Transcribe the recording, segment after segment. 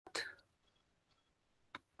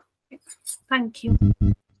Thank you.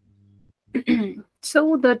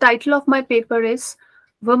 So the title of my paper is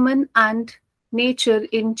Women and Nature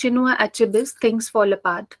in Chinua Achebe's Things Fall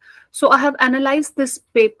Apart. So I have analyzed this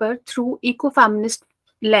paper through ecofeminist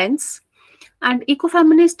lens, and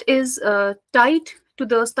ecofeminist is tied to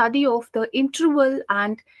the study of the integral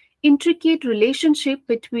and intricate relationship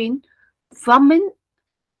between women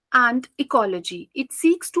and ecology. It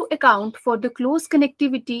seeks to account for the close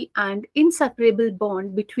connectivity and inseparable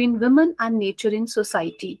bond between women and nature in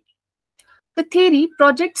society. The theory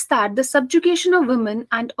projects that the subjugation of women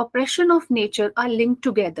and oppression of nature are linked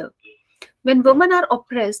together. When women are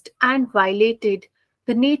oppressed and violated,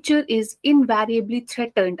 the nature is invariably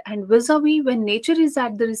threatened, and vis-a-vis when nature is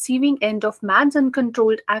at the receiving end of man's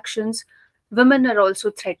uncontrolled actions, women are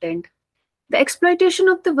also threatened. The exploitation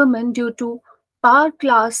of the women due to power,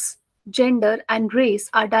 class, gender, and race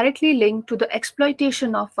are directly linked to the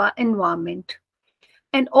exploitation of our environment.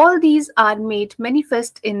 And all these are made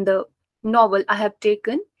manifest in the novel I have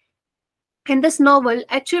taken. In this novel,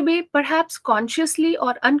 Achebe, perhaps consciously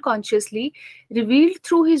or unconsciously, revealed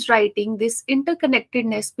through his writing this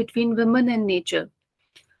interconnectedness between women and nature.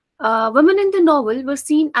 Women in the novel were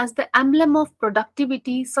seen as the emblem of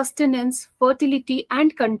productivity, sustenance, fertility,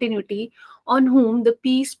 and continuity, on whom the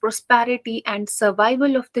peace, prosperity, and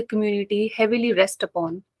survival of the community heavily rest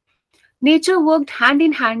upon. Nature worked hand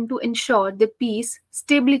in hand to ensure the peace,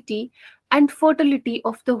 stability, and fertility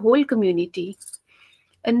of the whole community.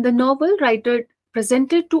 In the novel, writer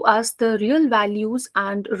presented to us the real values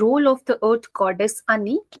and role of the earth goddess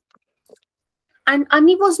Ani. And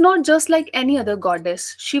Ani was not just like any other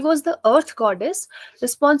goddess. She was the earth goddess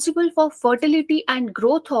responsible for fertility and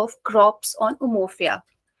growth of crops on Umofia.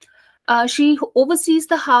 She oversees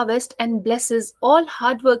the harvest and blesses all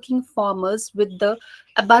hardworking farmers with the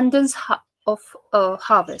abundance of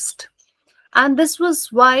harvest. And this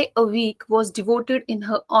was why a week was devoted in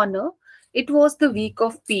her honor. It was the week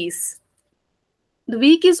of peace. The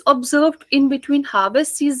week is observed in between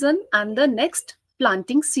harvest season and the next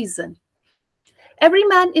planting season. Every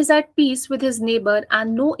man is at peace with his neighbor,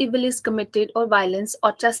 and no evil is committed or violence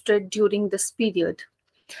orchestrated during this period.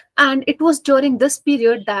 And it was during this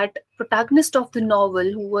period that protagonist of the novel,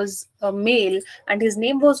 who was a male and his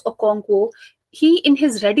name was Okonkwo, he, in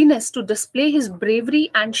his readiness to display his bravery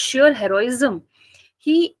and sheer heroism,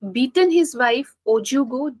 he beaten his wife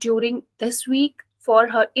Ojugo during this week for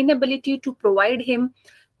her inability to provide him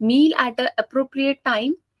meal at an appropriate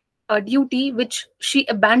time, a duty which she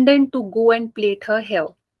abandoned to go and plait her hair.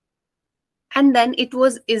 And then it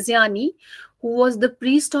was Izyani, who was the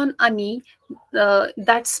priest on Ani,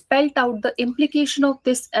 that spelled out the implication of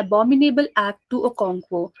this abominable act to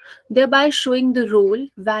Okonkwo, thereby showing the role,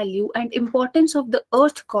 value, and importance of the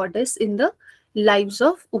earth goddess in the lives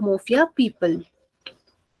of Umofia people.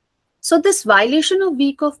 So this violation of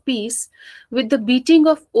week of peace with the beating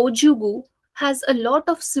of Ojugu has a lot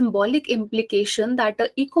of symbolic implication that an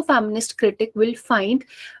ecofeminist critic will find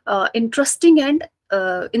interesting and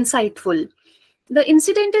insightful. The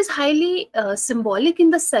incident is highly symbolic in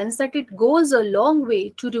the sense that it goes a long way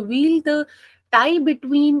to reveal the tie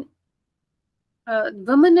between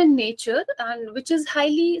women and nature, and which is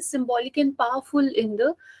highly symbolic and powerful in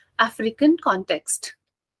the African context.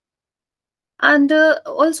 And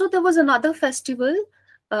also there was another festival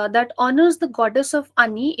that honors the goddess of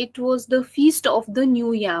Ani. It was the Feast of the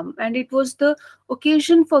New Yam, and it was the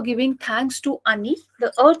occasion for giving thanks to Ani,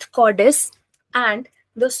 the earth goddess and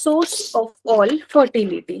the source of all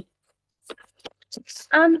fertility.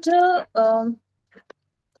 And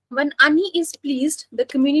when Ani is pleased, the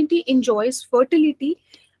community enjoys fertility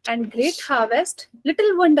and great harvest.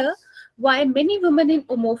 Little wonder why many women in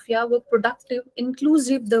Umofia were productive,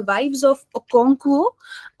 inclusive the wives of Okonkwo.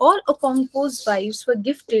 All Okonkwo's wives were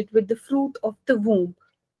gifted with the fruit of the womb.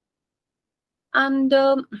 And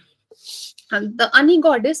the Ani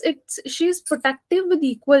goddess, she is protective with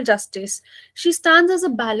equal justice. She stands as a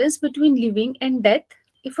balance between living and death.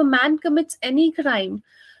 If a man commits any crime,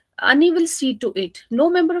 Ani will see to it. No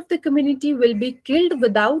member of the community will be killed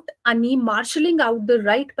without Ani marshalling out the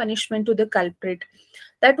right punishment to the culprit.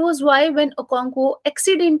 That was why when Okonkwo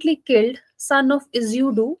accidentally killed son of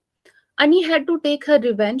Izudu, Ani had to take her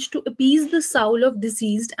revenge to appease the soul of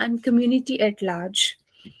deceased and community at large.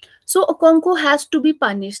 So Okonkwo has to be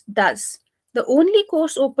punished. Thus, the only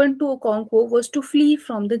course open to Okonkwo was to flee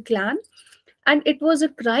from the clan, and it was a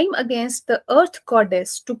crime against the earth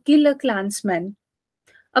goddess to kill a clansman.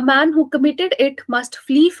 A man who committed it must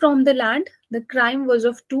flee from the land. The crime was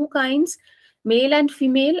of two kinds, male and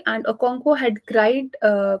female, and Okonkwo had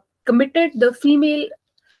committed the female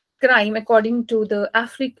crime according to the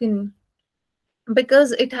African,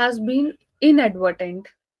 because it has been inadvertent.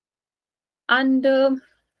 And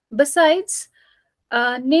besides,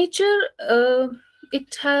 nature,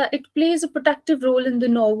 it plays a protective role in the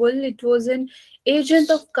novel. It was an agent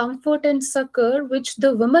of comfort and succor, which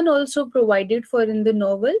the woman also provided for in the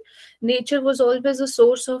novel. Nature was always a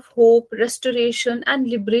source of hope, restoration, and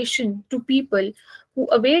liberation to people who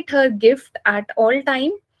await her gift at all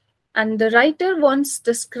time. And the writer once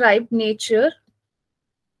described nature,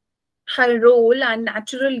 her role and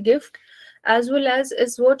natural gift, as well as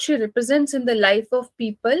is what she represents in the life of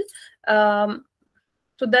people. um,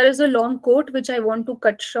 so there is a long quote which I want to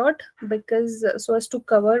cut short, because so as to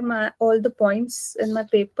cover my all the points in my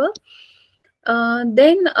paper.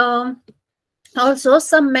 Then Also,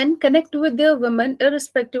 some men connect with their women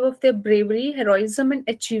irrespective of their bravery, heroism, and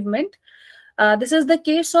achievement. This is the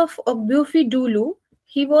case of Ogbufi Dulu.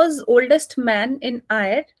 He was oldest man in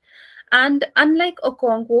Ayr, and unlike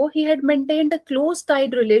Okonkwo, he had maintained a close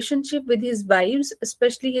tied relationship with his wives,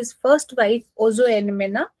 especially his first wife, Ozo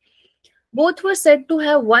Enemena. Both were said to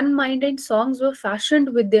have one mind, and songs were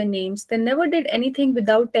fashioned with their names. They never did anything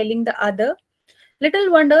without telling the other. Little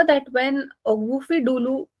wonder that when Ogbufi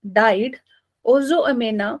Dulu died, Ozo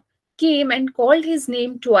Amena came and called his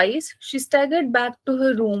name twice. She staggered back to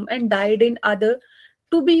her room and died in other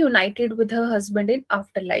to be united with her husband in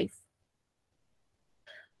afterlife.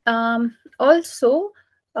 Also,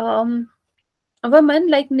 women,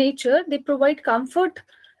 like nature, they provide comfort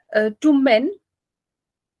to men,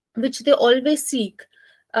 which they always seek.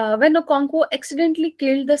 When Okonkwo accidentally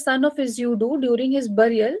killed the son of Izudu during his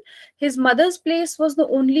burial, his mother's place was the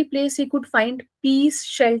only place he could find peace,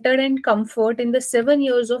 shelter, and comfort in the 7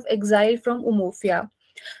 years of exile from Umofia.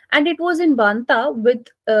 And it was in Banta,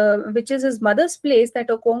 which is his mother's place, that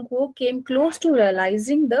Okonkwo came close to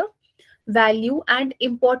realizing the value and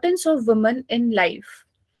importance of women in life.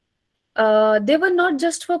 They were not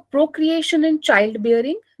just for procreation and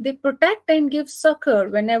childbearing, they protect and give succor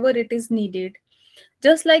whenever it is needed.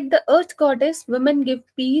 Just like the earth goddess, women give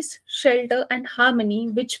peace, shelter, and harmony,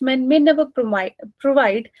 which men may never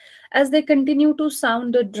provide as they continue to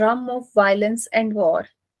sound the drum of violence and war.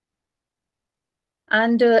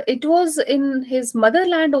 And it was in his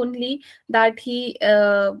motherland only that he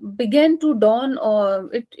began to dawn, or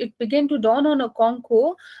it began to dawn on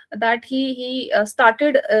Okonkwo that he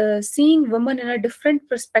started seeing women in a different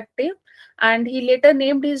perspective, and he later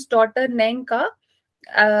named his daughter Nenka,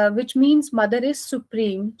 which means mother is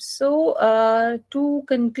supreme. So to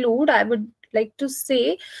conclude, I would like to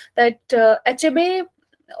say that Achebe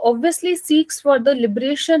obviously seeks for the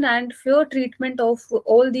liberation and fair treatment of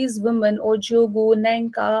all these women, Ojogu,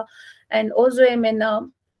 Nenka, and Ozoemena,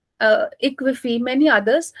 Ikwifi, many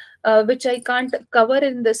others, which I can't cover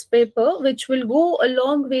in this paper, which will go a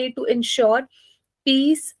long way to ensure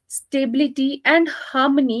peace, stability, and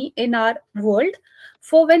harmony in our world.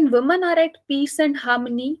 For when women are at peace and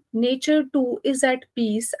harmony, nature too is at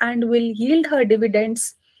peace and will yield her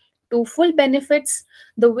dividends to full benefits,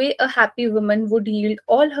 the way a happy woman would yield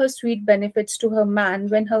all her sweet benefits to her man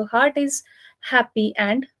when her heart is happy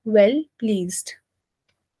and well pleased.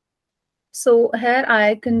 So here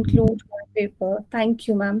I conclude my paper. Thank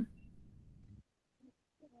you, ma'am.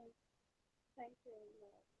 Thank you.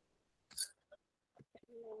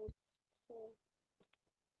 So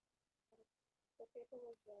the paper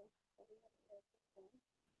was very interesting,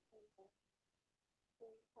 and we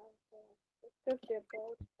have discussed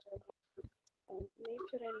about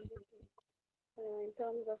nature and living in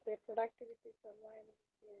terms of their productivity,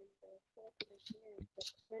 survivability, and fertility, and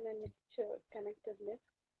men and nature connectedness,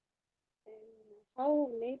 and how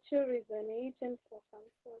nature is an agent for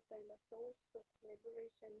comfort and a source of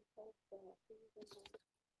liberation, hope, peace,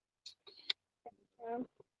 and um,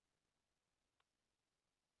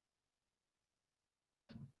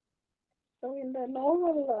 so in the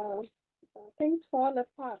novel, things fall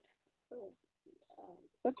apart. So,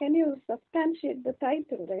 so can you substantiate the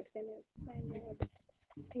title, right? Can you explain more about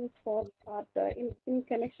things fall apart in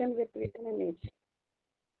connection with written image?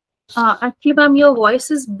 Actually, ma'am, your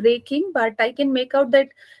voice is breaking, but I can make out that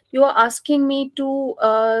you are asking me to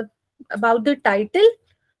about the title.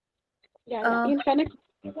 Yeah, yeah. Uh, In connection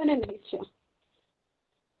with written and nature.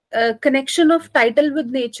 Connection of title with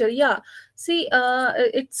nature. Yeah. See,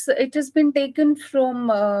 it has been taken from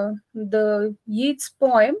the Yeats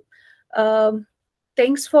poem, um,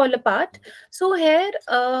 "Things Fall Apart." So here,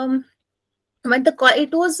 when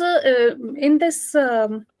it was in this.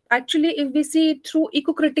 actually, if we see it through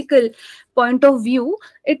eco-critical point of view,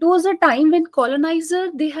 it was a time when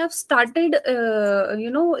colonizer, they have started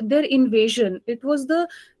their invasion. It was the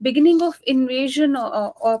beginning of invasion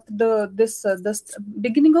of this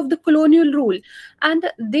beginning of the colonial rule.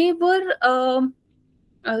 And they were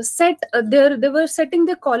they were setting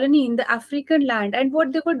the colony in the African land. And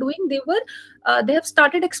what they were doing, they have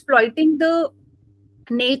started exploiting the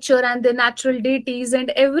nature and the natural deities and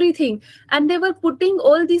everything. And they were putting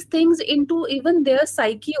all these things into even their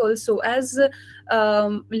psyche also. As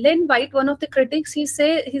Len White, one of the critics, he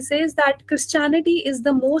says that Christianity is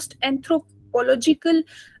the most anthropological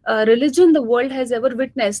religion the world has ever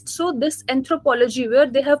witnessed. So this anthropology, where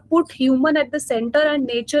they have put human at the center and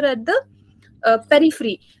nature at the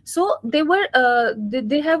periphery. So they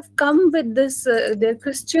have come with this their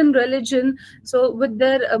Christian religion. So with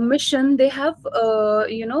their mission, they have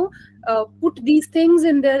put these things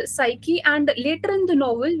in their psyche. And later in the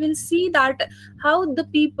novel, we'll see that how the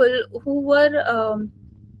people who were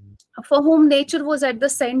for whom nature was at the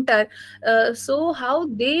center, so how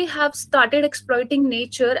they have started exploiting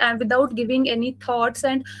nature and without giving any thoughts.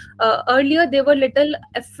 And earlier they were little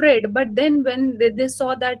afraid, but then when they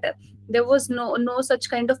saw that there was no such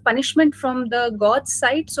kind of punishment from the god's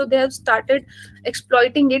side, so they have started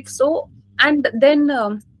exploiting it. So, and then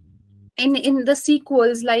in the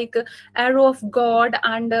sequels like Arrow of God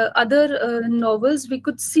and other novels, we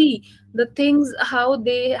could see the things how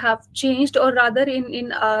they have changed. Or rather,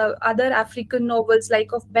 in other African novels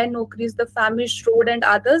like of Ben Okri's The Famished Road and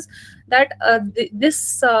others, that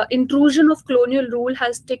this intrusion of colonial rule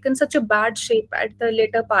has taken such a bad shape at the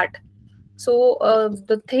later part. So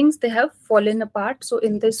the things, they have fallen apart. So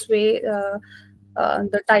in this way,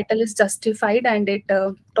 the title is justified, and it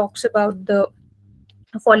talks about the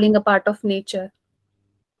falling apart of nature.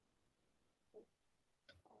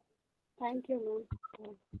 Thank you,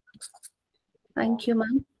 ma'am. Thank you,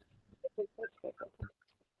 ma'am.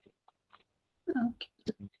 Okay.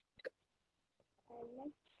 And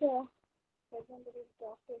next presenter is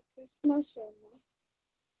Dr. Krishna Sharma.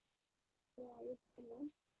 Who are you, ma'am?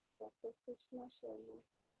 Dr. Krishna Sharma.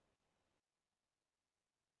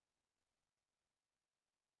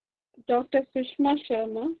 Dr. Krishna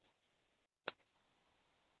Sharma.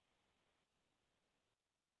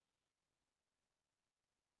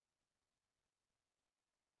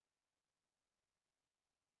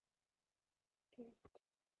 Okay.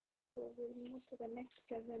 So we'll move to the next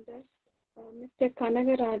presenter, Mr.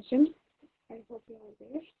 Kanagarajan. I hope you are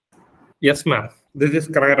there. Yes, ma'am. This is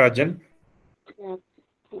Kanagarajan. Yeah.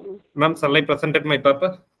 Ma'am, shall I present my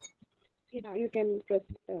paper? Yeah, you can press.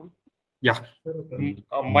 Yeah.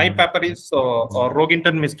 My paper is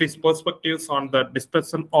Rogington Mysteries Perspectives on the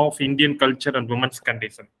Dispersion of Indian Culture and Women's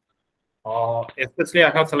Condition. Especially,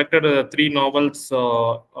 I have selected 3 novels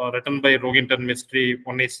written by Rogington Mystery.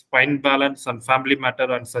 One is Fine Balance and Family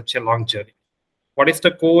Matter and Such a Long Journey. What is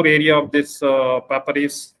the core area of this paper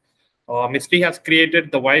is Mystery has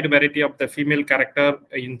created the wide variety of the female character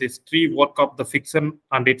in this 3 work of the fiction,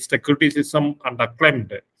 and its the criticism and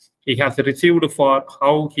acclaimed he has received for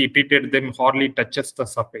how he treated them hardly touches the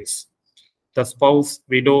surface. The spouse,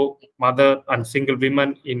 widow, mother, and single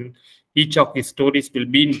women in each of his stories will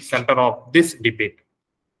be in the center of this debate,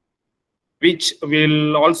 which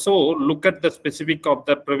will also look at the specific of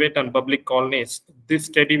the private and public colonies. This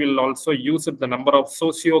study will also use the number of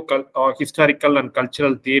historical and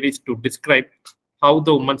cultural theories to describe how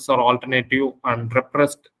the women are alternative and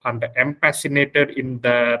repressed and empassionated in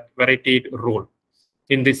their varied role.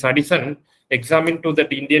 In this addition, examine to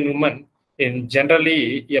that Indian woman in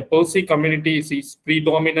generally a Percy community is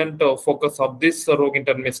predominant focus of this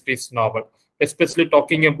Rogington Mysteries novel, especially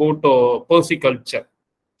talking about Percy culture.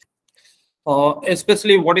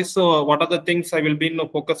 Especially what are the things I will be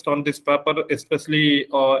focused on this paper, especially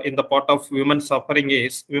in the part of women's suffering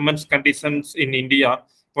is women's conditions in India.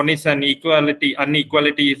 One is inequality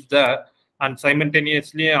is there, and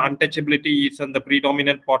simultaneously untouchability is in the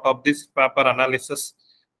predominant part of this paper analysis,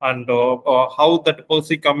 and how that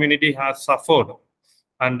Percy community has suffered,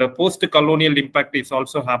 and post-colonial impact is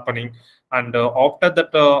also happening. And after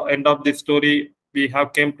that end of the story, we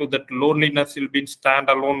have came to that loneliness will be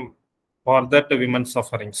standalone for that women's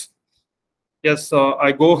sufferings. Yes,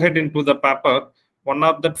 I go ahead into the paper. One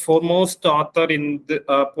of the foremost author in the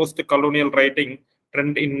post-colonial writing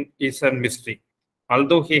trend is a mystery.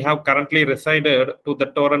 Although he have currently resided to the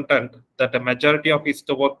Toronto, that a majority of his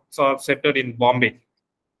works are centered in Bombay,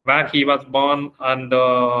 where he was born, and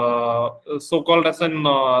so-called as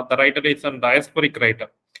the writer is a diasporic writer.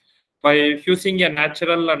 By fusing a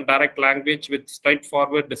natural and direct language with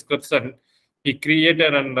straightforward description, He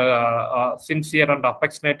created and sincere and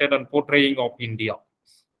affectionate and portraying of India.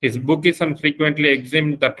 His book is frequently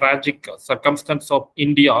examined the tragic circumstance of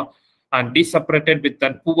India and separated with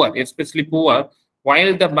the poor, especially poor,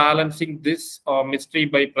 while the balancing this mystery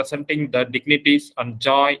by presenting the dignities and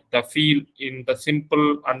joy the feel in the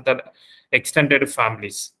simple and the extended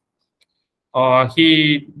families.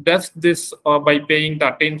 He does this by paying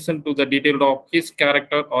the attention to the detail of his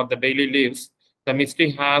character or the daily lives. The mystery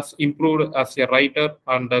has improved as a writer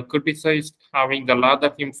and criticized having the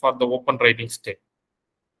lather him for the open writing style.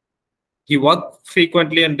 He worked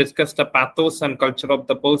frequently and discussed the pathos and culture of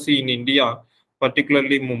the Parsi in India,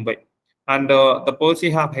 particularly Mumbai. And the Parsi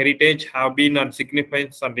have heritage, have been and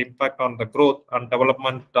significance and impact on the growth and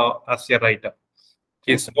development as a writer.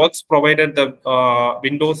 His works provided the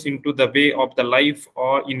windows into the way of the life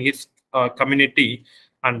or in his community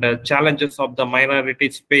and the challenges of the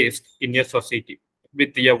minorities faced in a society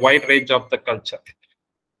with a wide range of the culture.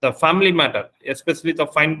 The Family Matter, especially the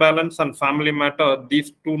Fine Balance and Family Matter,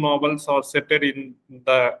 these two novels are set in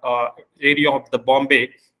the area of the Bombay.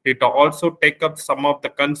 It also take up some of the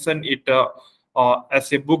concern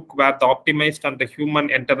as a book where the optimized and the human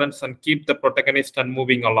endurance and keep the protagonist and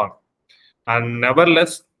moving along. And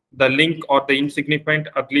nevertheless, the link or the insignificant,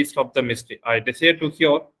 at least of the mystery. I desire to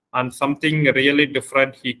hear and something really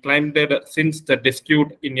different. He climbed it since the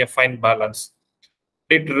dispute in a fine balance.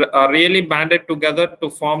 It really banded together to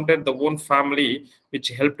form their own family, which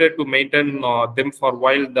helped it to maintain them for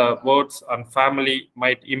while the words and family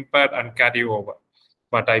might impair and carry over.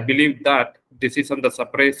 But I believe that this is on the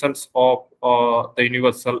separations of the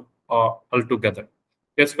universal altogether,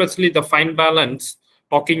 especially the fine balance,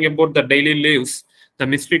 talking about the daily lives, the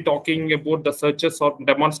mystery talking about the searches or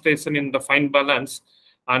demonstration in the fine balance,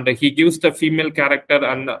 and he gives the female character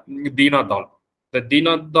and Dina Dal. The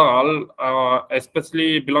Dina Dal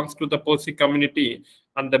especially belongs to the Parsi community,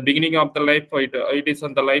 and the beginning of the life, it is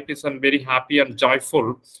and the life is and very happy and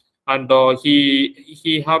joyful. And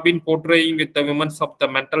he have been portraying with the women of the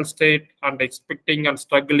mental state and expecting and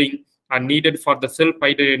struggling and needed for the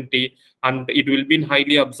self-identity, and it will be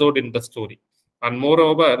highly absorbed in the story. And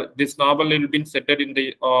moreover, this novel will be set in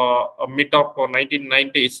the mid of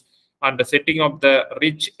 1990s, and the setting of the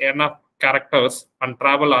rich enough characters and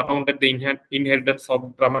travel around the inheritance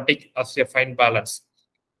of dramatic as a fine balance.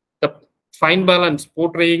 The fine balance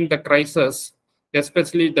portraying the crisis,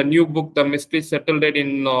 especially the new book, The Mystery Settled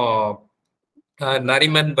in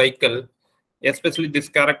Nariman Vehicle, especially this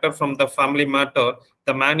character from the Family Matter.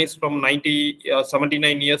 The man is from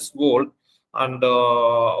 79 years old and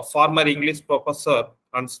former English professor,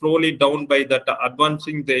 and slowly down by that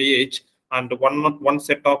advancing the age and one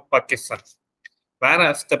set of Pakistan.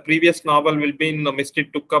 Whereas the previous novel will be in Mystery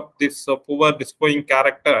took up this poor despoiling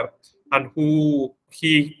character and who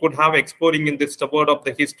he could have exploring in this word of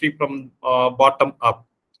the history from bottom up.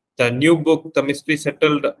 The new book, The Mystery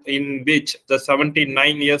Settled, in which the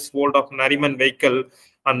 79 years old of Nariman Vehicle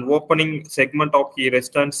and opening segment of his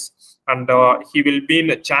residence, and he will be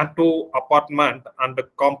in a chateau apartment and a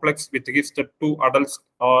complex with his two adult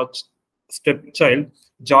stepchild,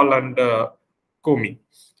 Jal and Komi.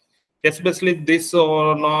 Especially this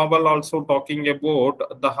novel also talking about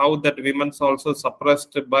the how that women's also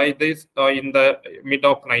suppressed by this in the mid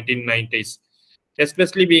of 1990s.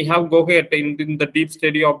 Especially we have go ahead in the deep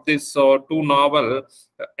study of this two novel,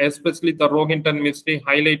 especially the Rohinton mystery,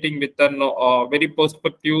 highlighting with the very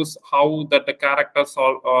perspectives how that the characters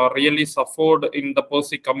are really suffered in the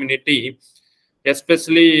Parsi community,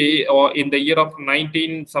 especially in the year of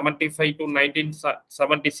 1975 to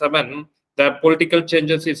 1977. The political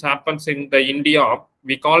changes is happens in the India.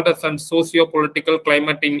 We call it as a socio-political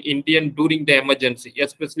climate in India during the emergency.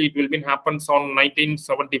 Especially it will be happens on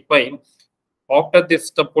 1975. After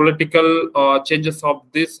this, the political changes of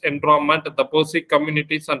this environment, the Parsi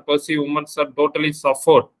communities and Parsi women are totally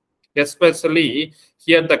suffered. Especially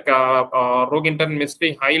here, the Roginton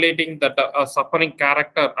mystery highlighting that suffering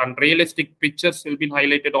character and realistic pictures will be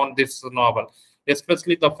highlighted on this novel.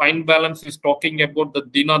 Especially the fine balance is talking about the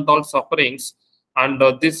Dinadal sufferings, and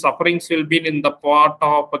these sufferings will be in the part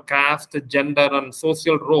of caste, gender, and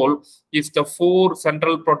social role is the four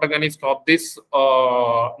central protagonists of this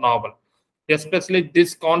novel. Especially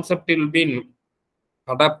this concept will be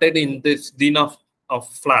adapted in this Dina of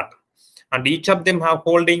flat, and each of them have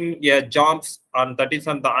holding a jobs, and that is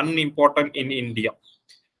the unimportant in India.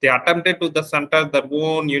 They attempted to the center their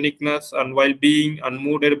own uniqueness and while being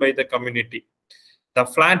unmoved by the community. The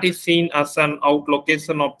flat is seen as an out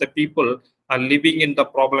location of the people and living in the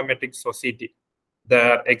problematic society.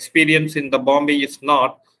 Their experience in the Bombay is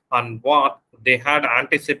not, and what they had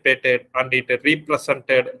anticipated, and it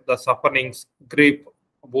represented the sufferings, grief,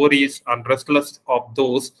 worries, and restless of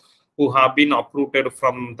those who have been uprooted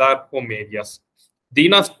from their home areas.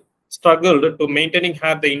 Dina struggled to maintaining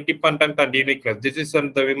her the independent and uniqueness. This is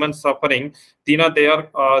the women's suffering. Dina there,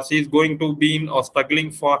 she is going to be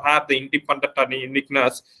struggling for her the independent and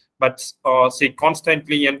uniqueness, but she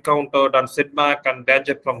constantly encountered and setback and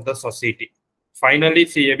danger from the society. Finally,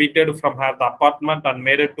 she evicted from her the apartment and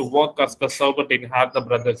made it to work as the servant in her the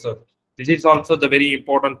brother's house. This is also the very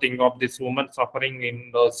important thing of this woman suffering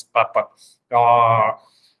in this paper.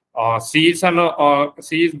 She is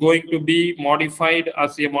going to be modified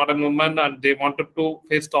as a modern woman, and they wanted to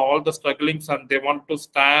face all the strugglings, and they want to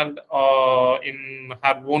stand in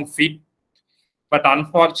her own feet. But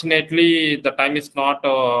unfortunately, the time is not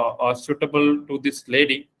suitable to this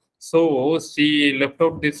lady. So she left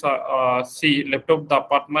out this. She left out the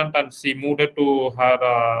apartment and she moved to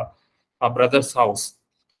her brother's house.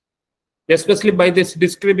 Especially by this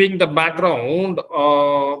describing the background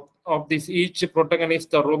of this each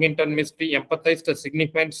protagonist, the Roginton mystery empathized a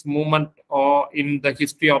significant moment in the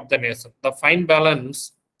history of the nation. The fine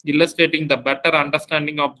balance illustrating the better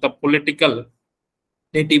understanding of the political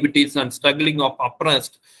nativities and struggling of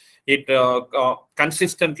oppressed, it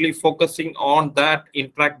consistently focusing on that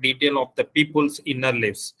intact detail of the people's inner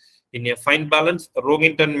lives. In a fine balance,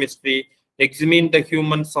 Roginton mystery examine the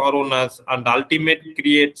human sorrowness and ultimately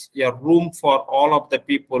creates a room for all of the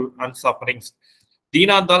people and sufferings.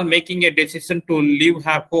 Dina Dal making a decision to leave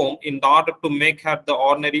her home in order to make her the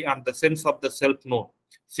ordinary and the sense of the self known.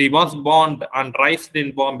 She was born and raised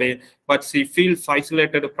in Bombay, but she feels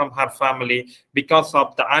isolated from her family because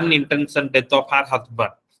of the unintentional death of her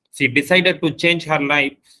husband. She decided to change her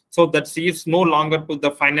life so that she is no longer to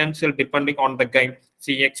the financial depending on the guy.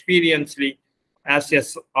 She experienced as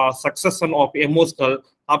a succession of emotional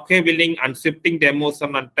upheavaling and shifting the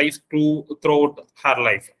emotion and ties throughout her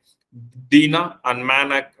life. Dina and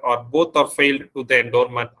Manak are both are failed to the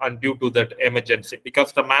endowment and due to that emergency,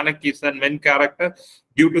 because the Manak is a main character.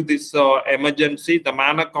 Due to this emergency, the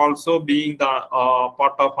Manak also being the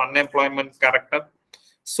part of unemployment character.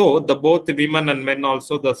 So the both women and men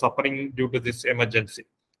also the suffering due to this emergency.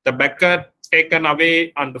 The Becker taken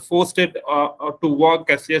away and forced it to work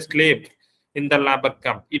as a slave in the labor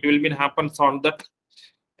camp. It will be happens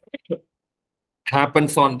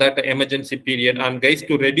on that emergency period, and guys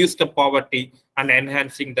to reduce the poverty and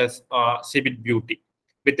enhancing the civil beauty.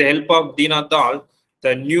 With the help of Dina Dal,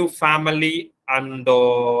 the new family and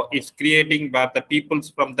is creating where the peoples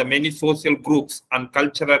from the many social groups and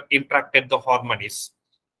cultural interacted the harmonies.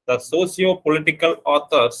 The socio-political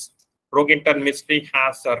authors Roginton mystery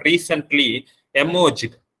has recently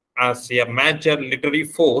emerged as a major literary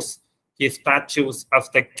force. His statues as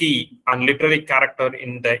the key and literary character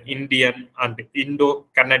in the Indian and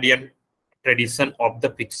Indo-Canadian tradition of the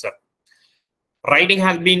picture. Writing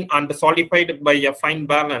has been solidified by a fine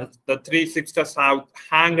balance. The three sisters have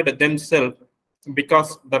hanged themselves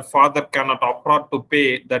because their father cannot afford to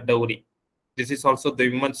pay the dowry. This is also the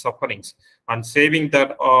women's sufferings, and saving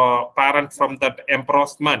their parent from that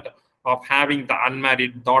embarrassment of having the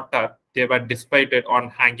unmarried daughter, they were displayed on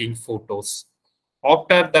hanging photos.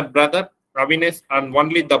 After the brother, Ravinesh, and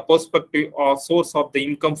only the perspective or source of the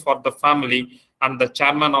income for the family, and the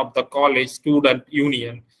chairman of the college student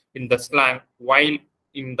union in the slang while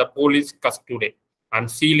in the police custody,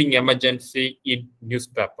 and sealing emergency in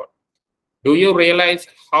newspaper. Do you realize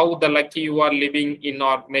how the lucky you are living in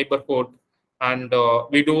our neighborhood, and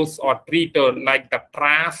widows are treated like the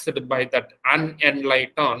trashed by that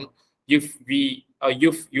unenlightened? If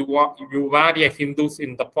you were a Hindus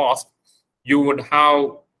in the past, you would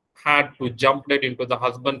have had to jump dead into the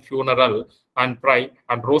husband funeral and cry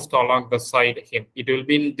and roast along the side him. It will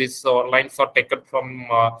be these lines are taken from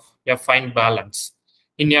a fine balance.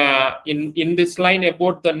 In this line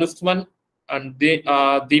about the Nusman and the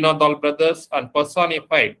Dinadal brothers and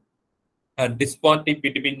personified a disparity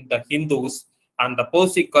between the Hindus and the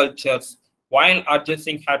Parsi cultures, while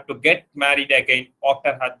adjusting had to get married again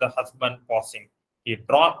after had the husband passing. He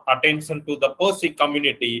brought attention to the Parsi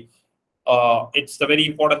community. It's a very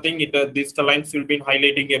important thing. These lines will be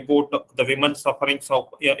highlighting about the women's sufferings of,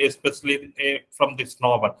 especially from this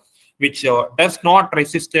novel, which does not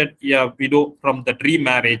resist a widow from the dream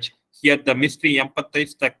marriage. Here, the mystery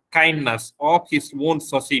empathizes the kindness of his own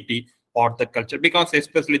society or the culture, because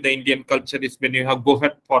especially the Indian culture is, when you have go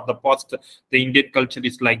ahead for the past, the Indian culture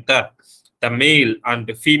is like that. The male and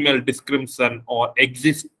the female discrimination or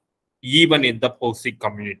exist even in the Parsi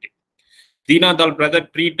community. Dina Dal brother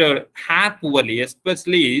treated her poorly,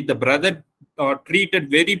 especially the brother treated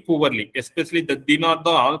very poorly, especially the Dina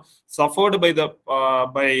Dal suffered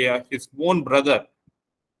by his own brother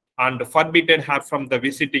and forbidden her from the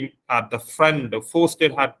visiting her. The friend forced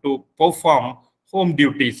her to perform home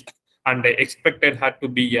duties and expected her to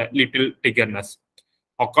be a little togetherness.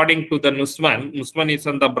 According to the Nuswan is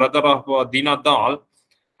the brother of Dina Dal,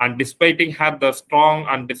 and despite her the strong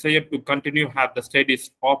and desire to continue her the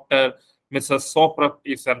studies after Mrs. Sopra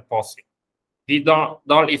is impossible. Dina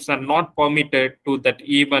Dal is not permitted to that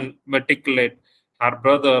even matriculate. Her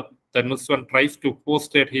brother, the Nuswan, tries to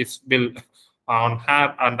posted his will on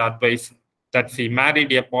her and advised that she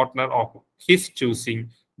married a partner of his choosing,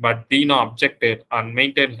 but Dina objected and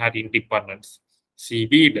maintained her independence. She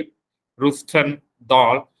hid Rustan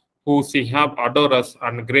Dal, who she have adores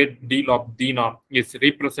and great deal of Dina, is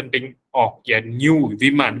representing of a new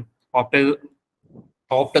woman after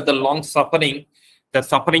the long suffering. The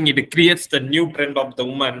suffering it creates the new trend of the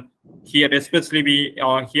woman. Here, especially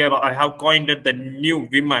here I have coined it the new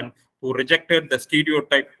women who rejected the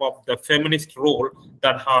stereotype of the feminist role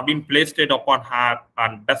that have been placed upon her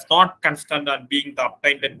and does not constant and being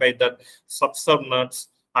obtained by the subordinates,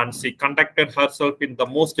 and she conducted herself in the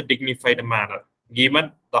most dignified manner.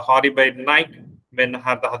 Given the horrible night when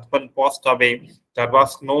her husband passed away, there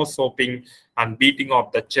was no soaping and beating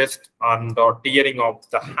of the chest and tearing of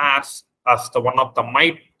the hairs as the one of the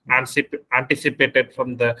might anticipated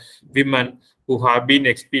from the women who have been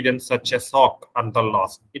experienced such a shock and the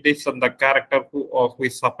loss. It is on the character who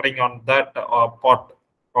is suffering on that part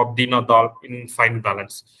of Dina Dal in fine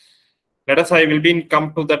balance. Let us, I will be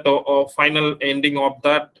come to that final ending of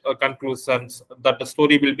that conclusions that the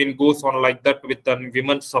story will be goes on like that with the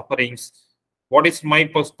women's sufferings. What is my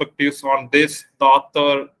perspectives on this? The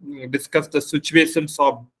author discussed the situations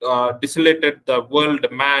of desolated the world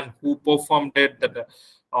man who performed it, the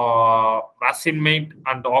racine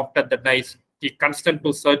and after the dice, he constant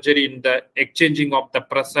to surgery in the exchanging of the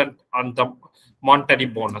present and the monetary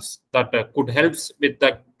bonus that could help with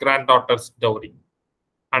the granddaughter's dowry.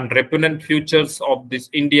 And repugnant futures of this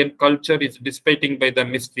Indian culture is dissipating by the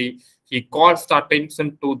mystery. He calls the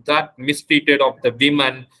attention to that mistreated of the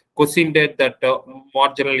women, questioned that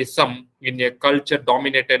marginalism in a culture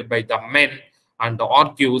dominated by the men, and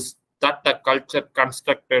argues that the culture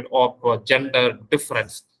constructed of gender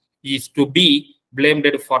difference is to be blamed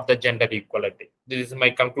for the gender equality. This is my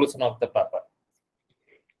conclusion of the paper.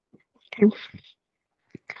 Okay.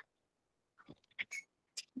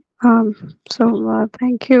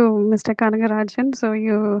 Thank you, Mr. Kanagarajan. So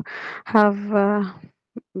you have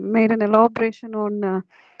made an elaboration on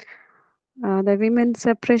the women's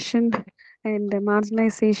suppression and the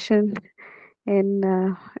marginalization and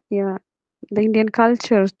yeah, the Indian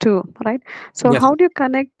culture too, right? So Yes. how do you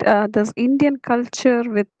connect this Indian culture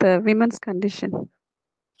with women's condition?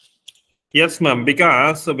 Yes, ma'am.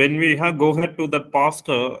 Because when we have go ahead to the past,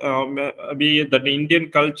 the Indian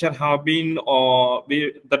culture have been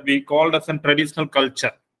that we called as a traditional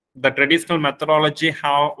culture. The traditional methodology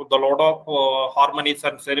have the lot of harmonies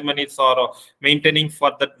and ceremonies are maintaining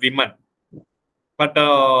for that women. But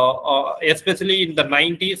especially in the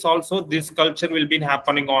 90s, also this culture will be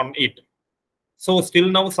happening on it. So still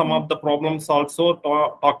now some of the problems also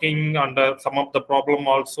talking and some of the problem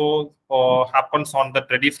also happens on the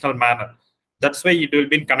traditional manner. That's why it will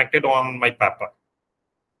be connected on my paper.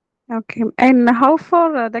 Okay, and how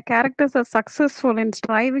far the characters are successful in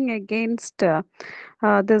striving against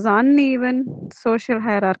these uneven social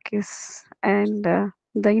hierarchies and the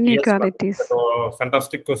Yes, ma'am. inequalities?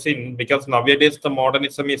 Fantastic question, because nowadays the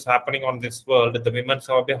modernism is happening on this world. The women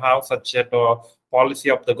have such a policy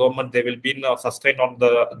of the government. They will be sustained on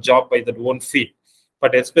the job by their own feet.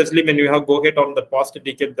 But especially when you have go ahead on the past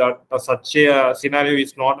decade, that such a scenario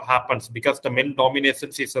is not happens because the men domination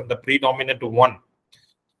is the predominant one.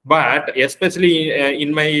 But especially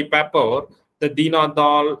in my paper, the Dina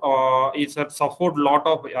Dal is suffered lot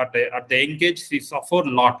of at the young age. She suffered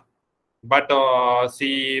lot, but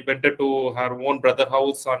she went to her own brother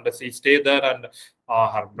house and she stayed there, and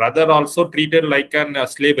her brother also treated like an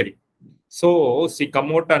slavery. So she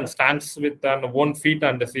come out and stands with her own feet,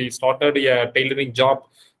 and she started a tailoring job,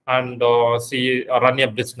 and she run a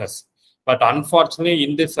business. But unfortunately,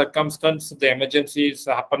 in this circumstance, the emergencies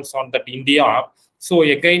happens on that India. So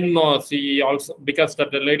again, she also, because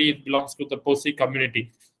that the lady belongs to the Posi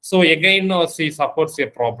community. So again, she suffers a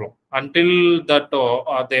problem until that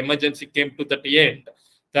the emergency came to that end.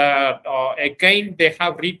 that again they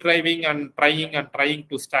have retrieving and trying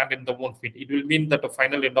to stand in the own feet. It will mean that the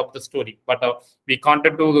final end of the story, but we can't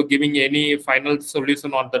do giving any final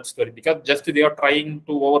solution on that story because just they are trying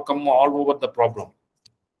to overcome all over the problem.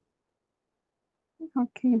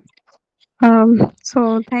 Okay.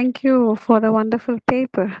 So thank you for the wonderful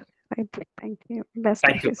paper. Right. Thank you. Best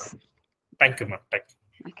Thank you. wishes. Thank you, ma'am. Thank you.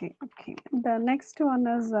 Okay. Okay. The next one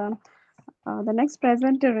is the next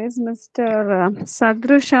presenter is Mr.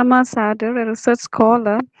 Sadrushama Sadar, a research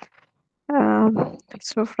scholar.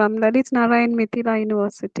 So from Lalit Narayan Mithila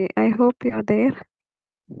University. I hope you're there.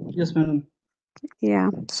 Yes, madam. Yeah.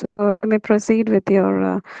 So you may proceed with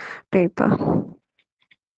your paper.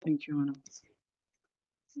 Thank you, madam.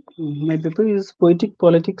 My paper is Poetic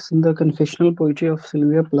Politics in the Confessional Poetry of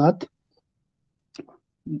Sylvia Plath.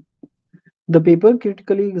 The paper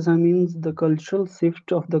critically examines the cultural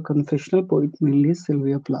shift of the confessional poet, mainly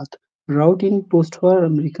Sylvia Plath, wrote in post-war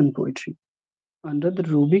American poetry. Under the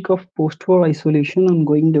rubric of post-war isolation,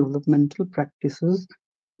 ongoing developmental practices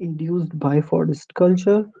induced by forest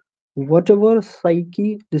culture, whatever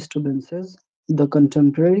psyche disturbances the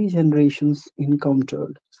contemporary generations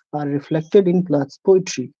encountered are reflected in Plath's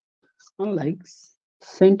poetry. Unlike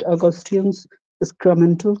Saint Augustine's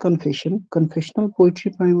sacramental confession, confessional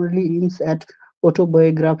poetry primarily aims at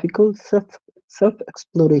autobiographical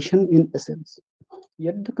self-exploration in essence.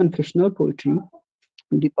 Yet the confessional poetry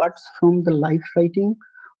departs from the life writing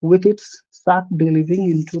with its sharp delving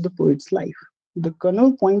into the poet's life. The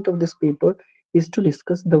kernel point of this paper is to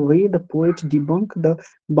discuss the way the poets debunk the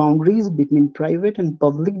boundaries between private and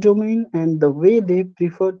public domain and the way they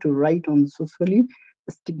prefer to write on socially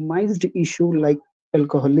stigmatized issues like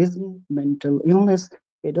alcoholism, mental illness,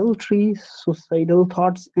 adultery, suicidal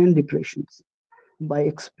thoughts, and depressions. By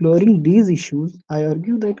exploring these issues, I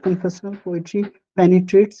argue that confessional poetry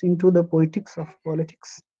penetrates into the poetics of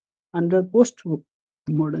politics under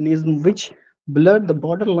postmodernism, which blurred the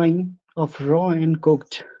borderline of raw and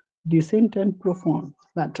cooked, decent and profound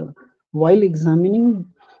matter. While examining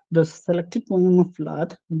the selected poem of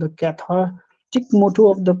Plath, the cathartic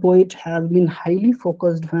motto of the poet has been highly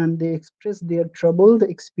focused when they express their troubled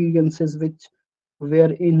experiences which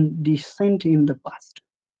were in descent in the past.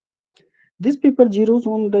 This paper zeroes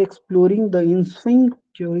on the exploring the ensuing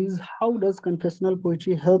theories. How does confessional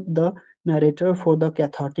poetry help the narrator for the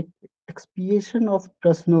cathartic expiation of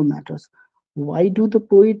personal matters? Why do the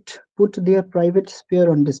poet put their private sphere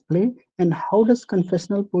on display? And how does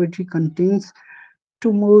confessional poetry contains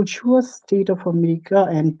tumultuous state of America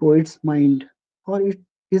and poet's mind?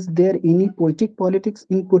 Is there any poetic politics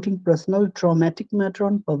in putting personal traumatic matter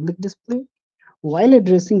on public display? While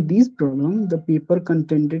addressing these problems, the paper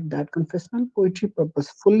contended that confessional poetry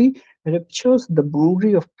purposefully ruptures the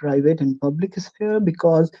boundary of private and public sphere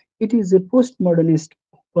because it is a postmodernist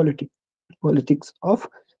politics of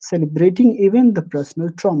celebrating even the personal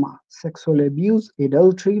trauma, sexual abuse,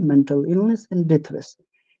 adultery, mental illness, and death risk.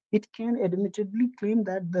 It can admittedly claim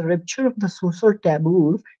that the rupture of the social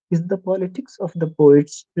taboo is the politics of the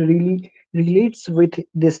poets really relates with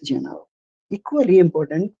this genre. Equally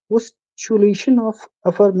important postulation of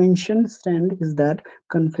aforementioned stand is that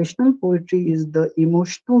confessional poetry is the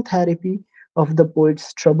emotional therapy of the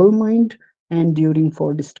poet's troubled mind and during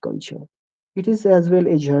Fordist culture. It is as well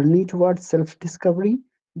a journey towards self-discovery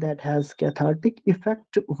that has cathartic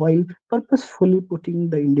effect while purposefully putting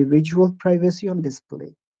the individual privacy on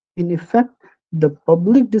display. In effect, the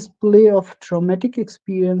public display of traumatic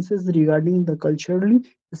experiences regarding the culturally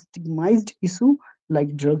stigmatized issue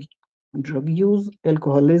like drug use,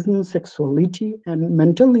 alcoholism, sexuality, and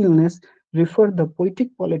mental illness refer the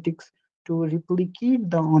poetic politics to replicate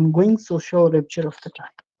the ongoing social rupture of the time.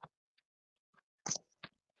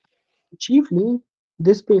 Chiefly,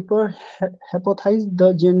 this paper hypothesized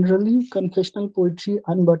the generally confessional poetry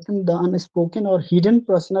unbuttoned the unspoken or hidden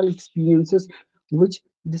personal experiences which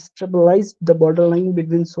destabilized the borderline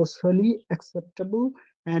between socially acceptable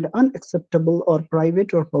and unacceptable or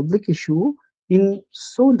private or public issue. In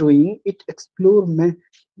so doing, it explored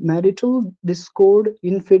marital discord,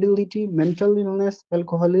 infidelity, mental illness,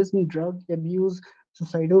 alcoholism, drug abuse,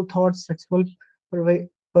 suicidal thoughts, sexual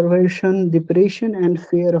perversion, depression, and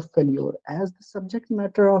fear of failure as the subject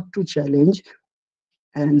matter of to challenge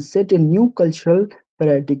and set a new cultural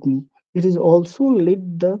paradigm. It is also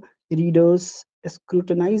let the readers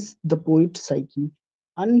scrutinize the poet's psyche.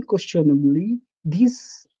 Unquestionably,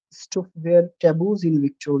 these stuff were taboos in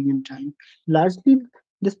Victorian time. Largely,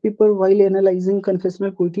 this paper, while analyzing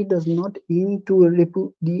confessional poetry, does not aim to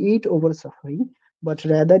repudiate over suffering, but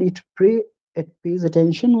rather it pays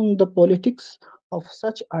attention on the politics of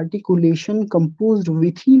such articulation composed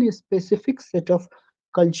within a specific set of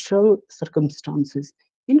cultural circumstances.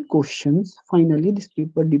 In questions, finally, this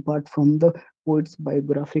paper depart from the poet's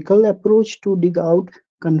biographical approach to dig out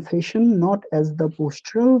confession not as the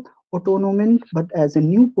postural autonomous but as a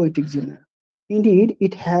new poetic genre. Indeed,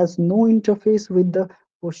 it has no interface with the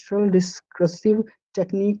postural discursive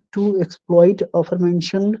technique to exploit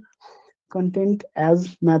aforementioned content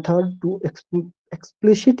as method to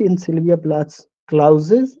explicit in Sylvia Plath's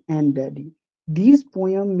Clauses and Daddy. These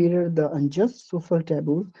poems mirror the unjust social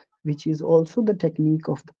taboos, which is also the technique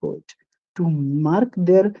of the poet, to mark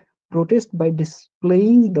their protest by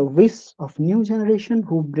displaying the wish of new generation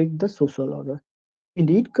who break the social order.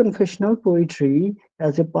 Indeed, confessional poetry,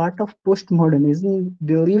 as a part of postmodernism,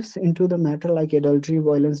 delves into the matter like adultery,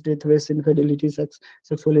 violence, death, race, infidelity,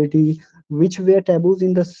 sexuality, which were taboos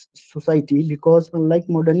in the society because, unlike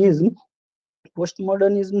modernism,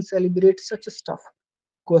 postmodernism celebrates such stuff.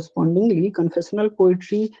 Correspondingly, confessional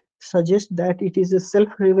poetry suggests that it is a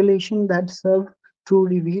self-revelation that serves to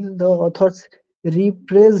reveal the author's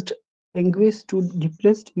repressed anguish to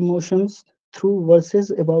depressed emotions through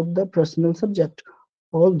verses about the personal subject.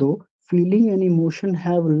 Although feeling and emotion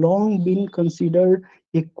have long been considered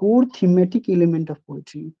a core thematic element of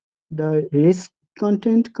poetry, the risk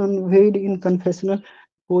content conveyed in confessional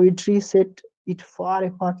poetry set it far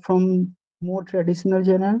apart from more traditional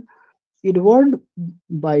genres. Edward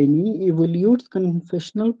Biney evaluates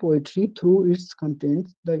confessional poetry through its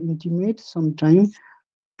contents, the intimate, sometimes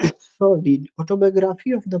sordid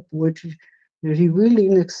autobiography of the poet revealed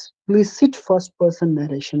in explicit first person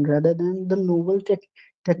narration rather than the novel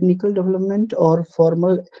technical development or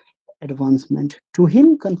formal advancement. To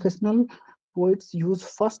him, confessional poets use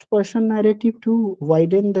first person narrative to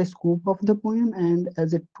widen the scope of the poem and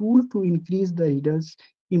as a tool to increase the reader's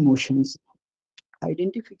emotions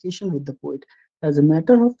identification with the poet. As a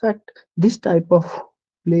matter of fact, this type of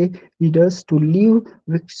play leaders to live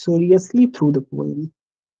victoriously through the poem.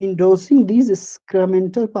 Endorsing this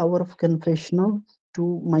sacramental power of confessional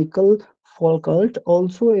to Michael Foucault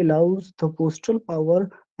also allows the postal power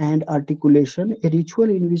and articulation, a ritual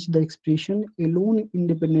in which the expression alone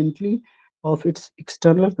independently of its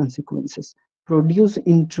external consequences produce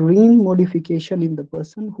interim modification in the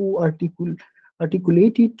person who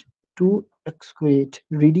articulate it to excavate,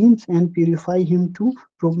 redeems, and purify him to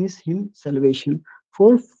promise him salvation.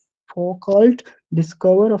 For Foucault,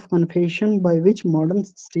 discover of confession by which modern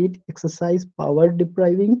state exercise power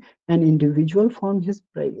depriving an individual from his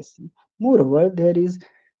privacy. Moreover, there is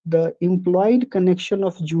the implied connection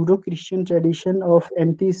of Judeo-Christian tradition of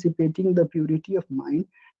anticipating the purity of mind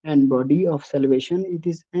and body of salvation. It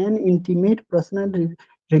is an intimate personal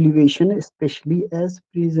revelation, especially as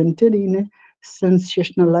presented in a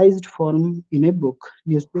sensationalized form in a book,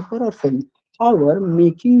 newspaper, or film. However,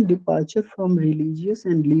 making departure from religious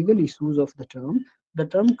and legal issues of the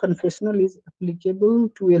term confessional is applicable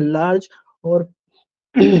to a large or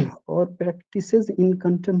or practices in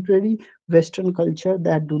contemporary Western culture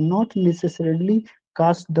that do not necessarily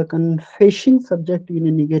cast the confessing subject in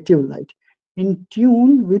a negative light. In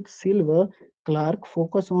tune with Silver, Clark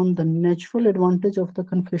focus on the natural advantage of the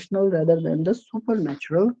confessional rather than the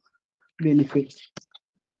supernatural benefits.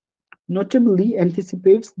 Notably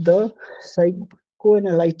anticipates the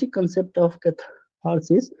psychoanalytic concept of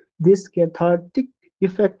catharsis. This cathartic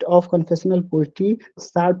effect of confessional poetry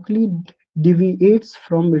sharply deviates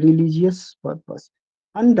from religious purpose.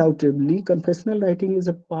 Undoubtedly, confessional writing is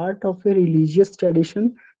a part of a religious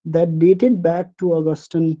tradition that dated back to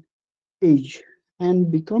Augustine age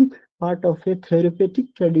and become part of a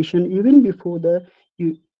therapeutic tradition even before the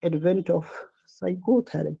advent of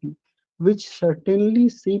psychotherapy, which certainly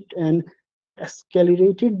shaped and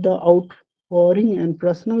accelerated the outpouring and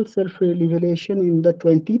personal self-revelation in the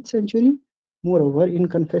 20th century. Moreover, in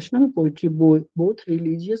confessional poetry, both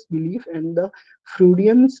religious belief and the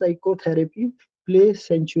Freudian psychotherapy play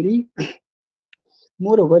century.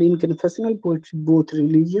 Moreover, in confessional poetry, both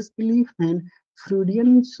religious belief and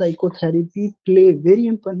Freudian psychotherapy play a very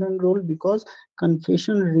important role because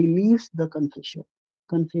confession relieves the confession.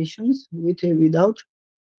 Confessions with a without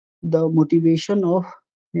the motivation of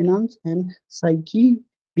penance and psyche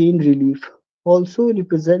pain relief also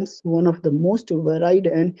represents one of the most varied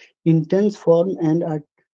and intense form and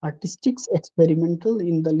artistic experimental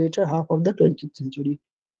in the later half of the 20th century.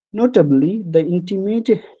 Notably, the intimate,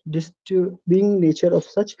 disturbing nature of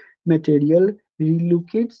such material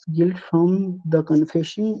relocates guilt from the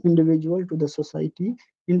confessing individual to the society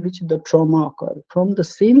in which the trauma occurred. From the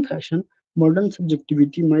same fashion, modern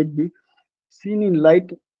subjectivity might be seen in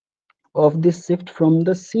light of this shift from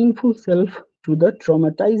the sinful self to the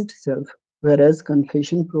traumatized self, whereas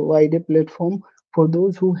confession provide a platform for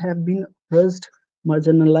those who have been oppressed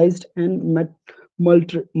marginalized, and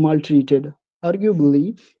maltreated.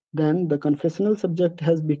 Arguably, then the confessional subject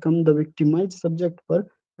has become the victimized subject per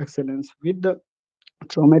excellence, with the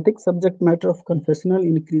traumatic subject matter of confessional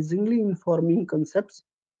increasingly informing concepts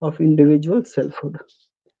of individual selfhood.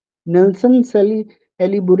 Nelson Sally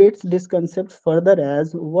elaborates this concept further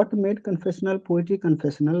as what made confessional poetry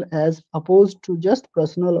confessional, as opposed to just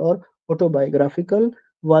personal or autobiographical,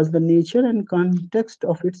 was the nature and context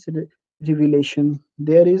of its revelation.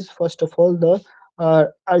 There is, first of all, the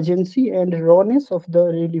urgency and rawness of the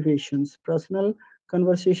revelations. Personal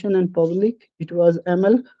conversation and public. It was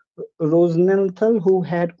Emil Rosenthal who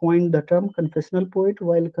had coined the term confessional poet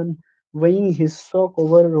while conveying his shock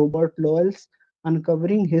over Robert Lowell's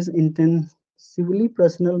uncovering his intensively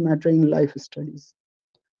personal matter in life studies.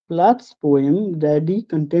 Plath's poem Daddy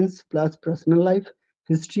contains Plath's personal life,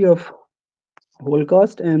 history of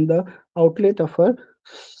Holocaust, and the outlet of her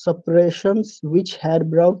suppressions which had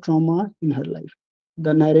brought trauma in her life.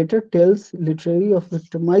 The narrator tells literally of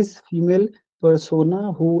victimized female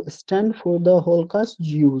persona who stand for the Holocaust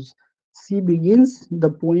Jews. She begins the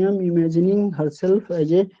poem imagining herself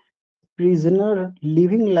as a prisoner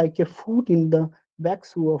living like a foot in the back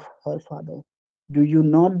shoe of her father. Do you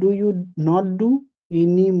not do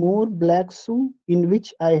any more black shoe in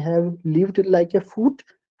which I have lived like a foot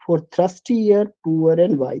for thirsty year poor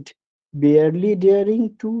and white, barely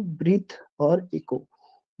daring to breathe or echo.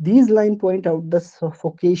 These lines point out the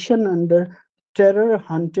suffocation under terror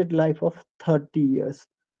haunted life of 30 years.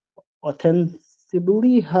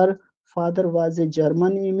 Ostensibly, her father was a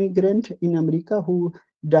German immigrant in America who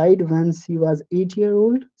died when she was 8 years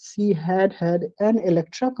old. She had had an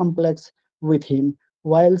Electra complex with him.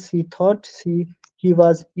 While she thought he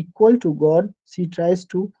was equal to God, she tries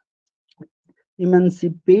to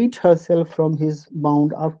emancipate herself from his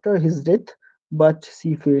bound after his death, but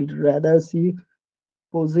she failed. Rather, she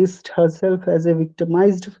positioned herself as a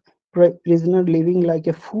victimized prisoner living like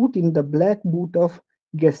a foot in the black boot of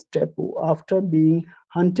Gestapo after being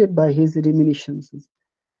hunted by his reminiscences.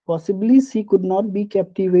 Possibly she could not be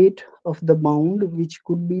captivate of the bound, which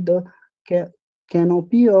could be the ca-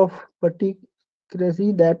 canopy of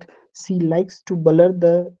particularity that she likes to blur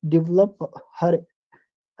the develop her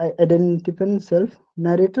identical self.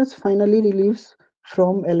 Narrator's finally relieves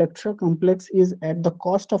from Electra complex is at the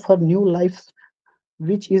cost of her new life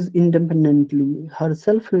which is independently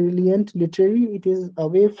herself reliant literally it is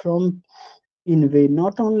away from in way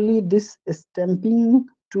not only this stamping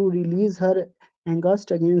to release her angst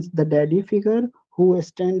against the daddy figure who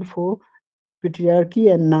stand for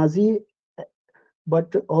patriarchy and nazi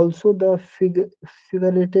but also the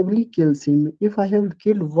figuratively kills him. If I have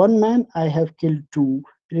killed one man I have killed two,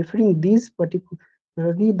 referring these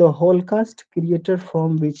particularly the holocaust creator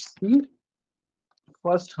from which she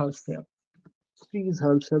first herself frees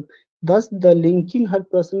herself. Thus, the linking her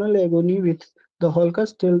personal agony with the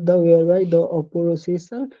Holocaust till the whereby the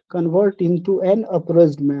oppressor convert into an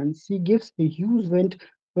oppressed man. She gives a huge vent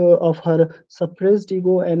of her suppressed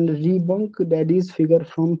ego and rebunk Daddy's figure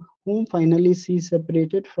from whom finally she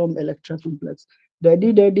separated from Electra complex.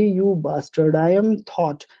 Daddy, Daddy, you bastard, I am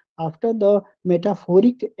thought. After the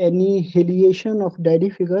metaphoric annihilation of Daddy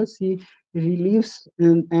figure, she relieves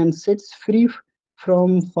and sets free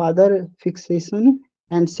from father fixation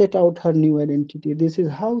and set out her new identity. This is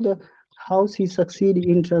how she succeed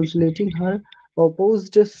in translating her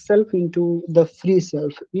opposed self into the free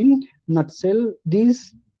self. In nutshell,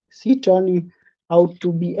 this she turned out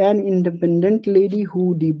to be an independent lady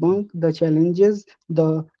who debunked the challenges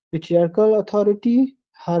the patriarchal authority.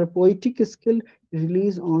 Her poetic skill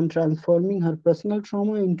relies on transforming her personal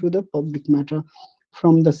trauma into the public matter.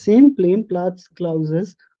 From the same plane, Plath's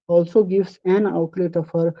clauses also gives an outlet of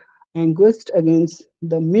her anguish against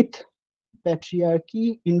the myth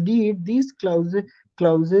patriarchy. Indeed, these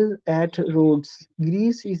clauses at Rhodes,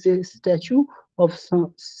 Greece is a statue of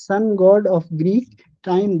sun god of Greek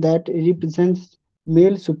time that represents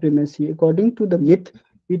male supremacy. According to the myth,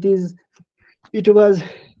 it is it was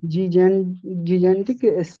gigantic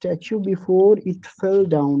statue before it fell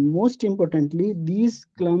down. Most importantly, this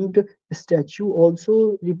clumped statue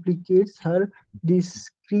also replicates her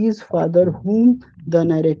deceased father, whom the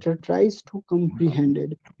narrator tries to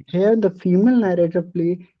comprehend. Here, the female narrator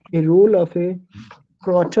play a role of a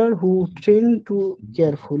Crotter who trained too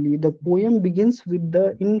carefully. The poem begins with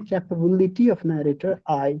the incapability of narrator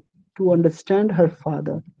I to understand her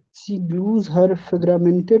father. She glues her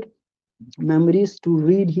fragmented memories to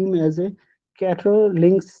read him as a caterer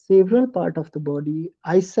links several parts of the body.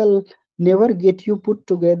 I shall never get you put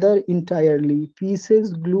together entirely,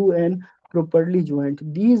 pieces, glue, and properly joined.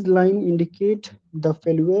 These lines indicate the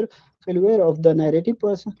failure failure of the narrative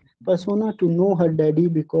persona to know her daddy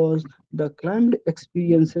because the claimed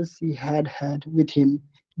experiences she had had with him.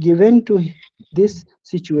 Given to this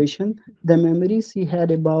situation, the memories she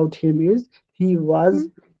had about him is he was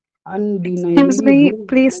Excuse undeniably me, rude.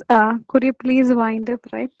 please, could you please wind up,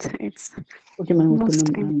 right? It's Okay, ma'am. Okay, almost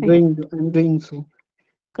ma'am. time. I'm doing so.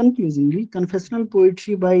 Confusingly, confessional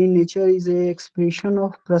poetry by nature is a expression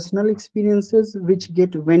of personal experiences which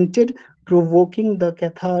get vented, provoking the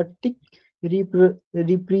cathartic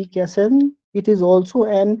reprecation. It is also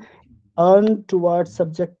an urn towards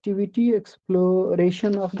subjectivity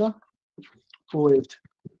exploration of the poet.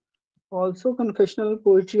 Also, confessional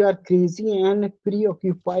poetry are crazy and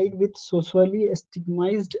preoccupied with socially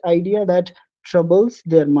stigmatized idea that troubles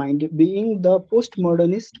their mind. Being the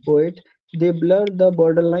postmodernist poet, they blur the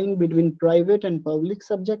borderline between private and public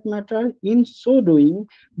subject matter. In so doing,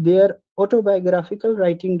 their autobiographical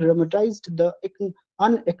writing dramatized the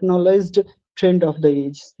unacknowledged trend of the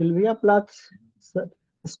age. Sylvia Plath's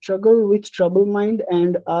struggle with troubled mind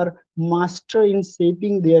and are master in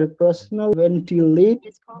shaping their personal ventilate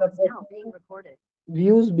the personal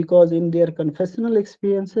views because in their confessional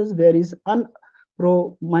experiences there is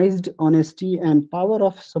unpromised honesty and power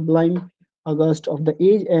of sublime august of the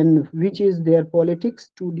age and which is their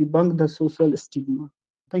politics to debunk the social stigma.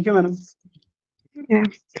 Thank you, madam. Yeah.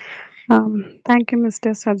 Thank you,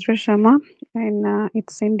 Mr. Sajra Sharma. And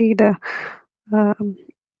it's indeed um,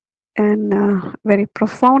 an very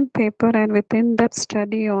profound paper. And within that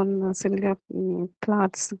study on Sylvia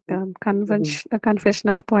Plath's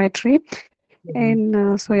confessional poetry,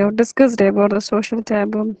 and so you have discussed about the social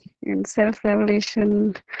taboo and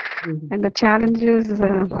self-revelation and the challenges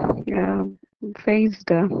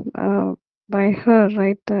faced by her,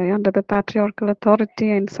 right, under the patriarchal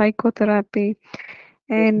authority and psychotherapy,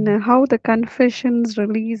 Yes, and ma'am. how the confessions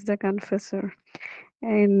release the confessor.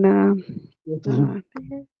 And Yes, ma'am.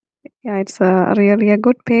 uh, yeah, it's really a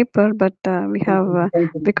good paper, but we have,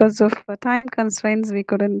 Thank you. because of time constraints, we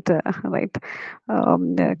couldn't, right,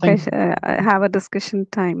 Thank you. have a discussion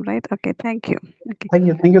time, right? Okay, thank you. Okay,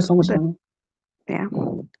 Thank you so much, the, madam. yeah,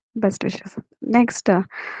 best wishes. Next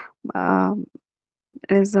um,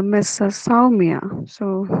 is Miss Saumya.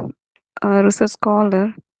 So, a research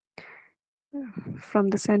scholar from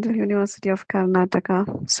the Central University of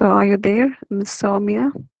Karnataka. So, are you there, Miss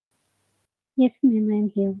Saumya? Yes, ma'am, I'm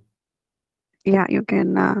here. Yeah, you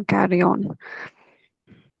can carry on.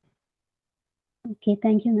 Okay,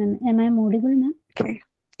 thank you, ma'am. Am I audible, ma'am? Okay.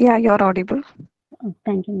 Yeah, you're audible. Oh,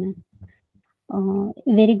 thank you, ma'am.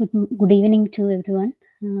 Very good evening to everyone.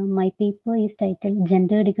 My paper is titled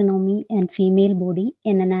Gendered Economy and Female Body,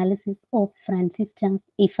 an Analysis of Francis Chang's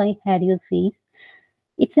If I Had Your Face.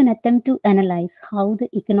 It's an attempt to analyze how the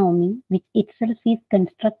economy, which itself is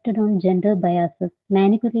constructed on gender biases,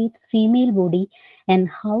 manipulates female body and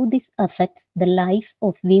how this affects the life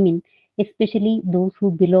of women, especially those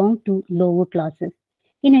who belong to lower classes.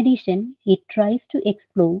 In addition, it tries to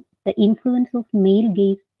explore the influence of male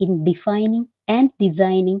gaze in defining and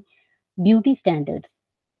designing beauty standards.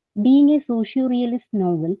 Being a socio-realist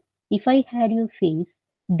novel, If I Had Your Face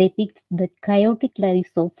depicts the chaotic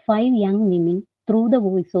lives of five young women through the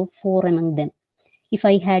voice of four among them. If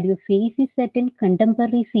I Had Your Face is set in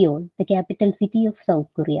contemporary Seoul, the capital city of South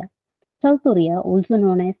Korea. South Korea, also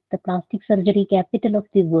known as the plastic surgery capital of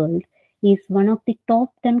the world, is one of the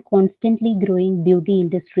top 10 constantly growing beauty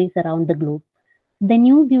industries around the globe. The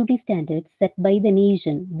new beauty standards set by the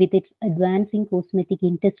nation with its advancing cosmetic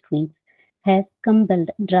industries has compelled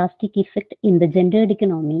drastic effect in the gendered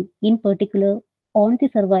economy, in particular on the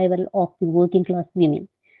survival of the working class women.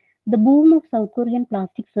 The boom of South Korean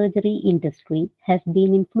plastic surgery industry has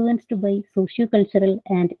been influenced by socio-cultural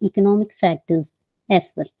and economic factors as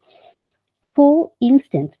well. For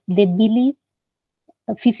instance, they believe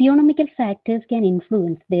physiognomical factors can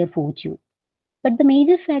influence their fortune. But the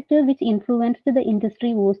major factor which influenced the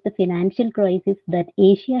industry was the financial crisis that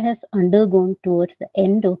Asia has undergone towards the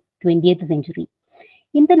end of 20th century.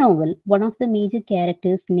 In the novel, one of the major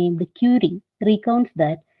characters named Curie recounts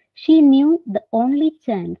that she knew the only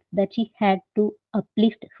chance that she had to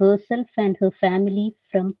uplift herself and her family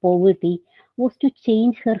from poverty was to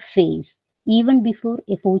change her face, even before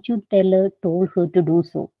a fortune teller told her to do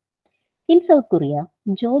so. In South Korea,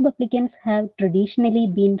 job applicants have traditionally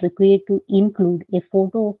been required to include a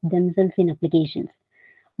photo of themselves in applications.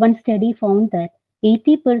 One study found that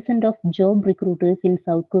 80% of job recruiters in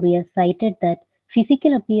South Korea cited that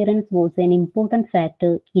physical appearance was an important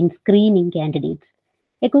factor in screening candidates.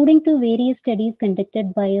 According to various studies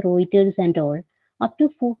conducted by Reuters and all, up to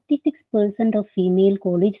 46% of female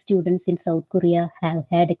college students in South Korea have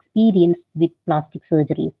had experience with plastic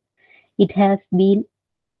surgery. It has been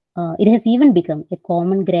it has even become a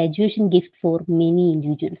common graduation gift for many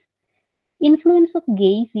individuals. Influence of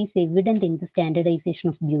gaze is evident in the standardization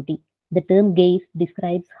of beauty. The term gaze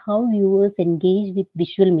describes how viewers engage with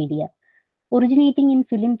visual media, originating in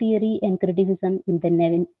film theory and criticism in the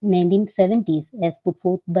 1970s, as put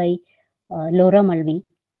forth by Laura Mulvey.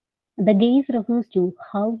 The gaze refers to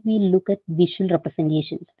how we look at visual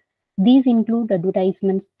representations. These include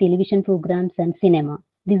advertisements, television programs, and cinema.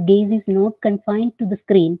 This gaze is not confined to the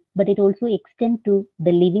screen, but it also extends to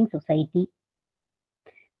the living society.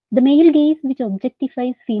 The male gaze, which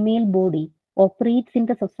objectifies female body, operates in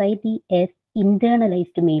the society as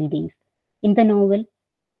internalized male gaze. In the novel,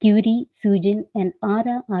 Curie, Sujin, and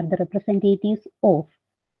Ara are the representatives of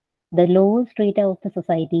the lower strata of the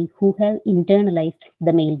society who have internalized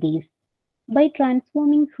the male gaze. By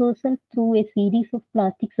transforming herself through a series of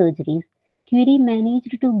plastic surgeries, Curie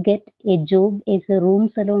managed to get a job as a room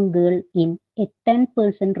salon girl in a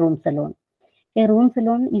 10% room salon. A room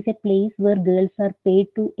salon is a place where girls are paid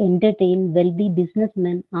to entertain wealthy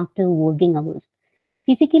businessmen after working hours.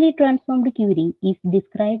 Physically transformed Curie is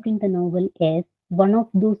described in the novel as one of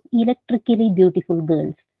those electrically beautiful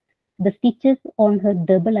girls. The stitches on her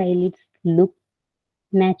double eyelids look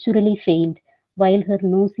naturally faint, while her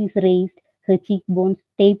nose is raised, her cheekbones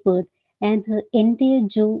tapered, and her entire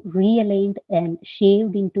jaw realigned and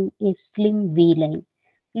shaved into a slim V line.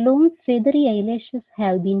 Long feathery eyelashes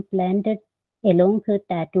have been planted along her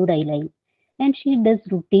tattooed eyeline, and she does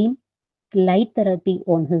routine light therapy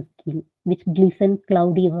on her skin, which glistens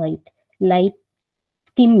cloudy white, like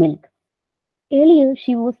skim milk. Earlier,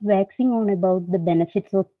 she was waxing on about the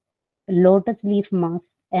benefits of lotus leaf mask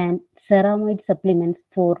and ceramide supplements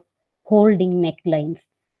for holding necklines.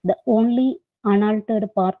 The only unaltered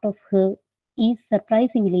part of her is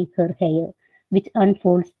surprisingly her hair, which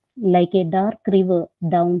unfolds like a dark river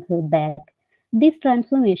down her back. This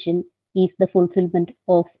transformation is the fulfillment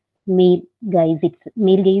of male gaze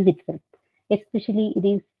itself. Especially, it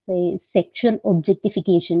is a sexual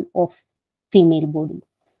objectification of female body.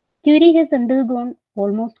 Curie has undergone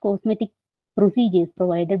almost cosmetic procedures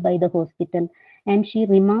provided by the hospital, and she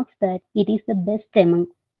remarks that it is the best among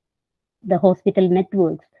the hospital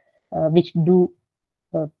networks which do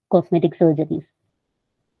cosmetic surgeries.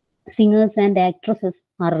 Singers and actresses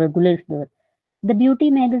are regulars there. The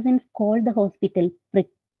beauty magazines call the hospital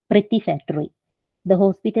Pretty Factory. The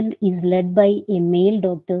hospital is led by a male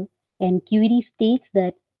doctor, and Curie states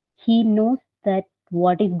that he knows that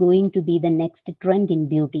what is going to be the next trend in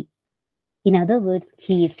beauty. In other words,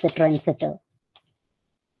 he is the trendsetter.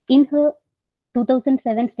 In her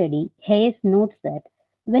 2007 study, Hayes notes that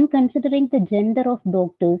when considering the gender of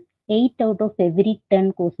doctors, 8 out of every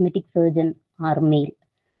 10 cosmetic surgeons are male.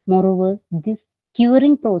 Moreover, this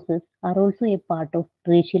curing process are also a part of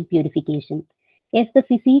racial purification. As the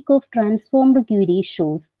physique of transformed Curie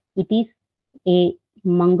shows, it is a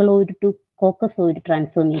mongoloid to caucasoid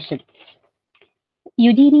transformation.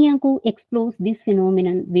 Eugenia Ko explores this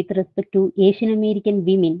phenomenon with respect to Asian American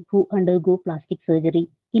women who undergo plastic surgery,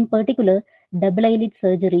 in particular double eyelid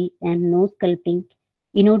surgery and nose sculpting,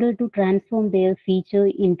 in order to transform their feature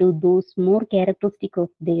into those more characteristic of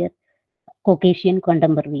their Caucasian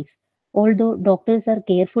contemporaries. Although doctors are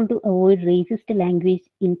careful to avoid racist language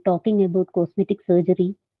in talking about cosmetic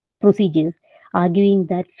surgery procedures, arguing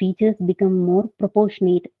that features become more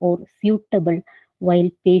proportionate or suitable while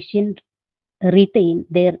patients retain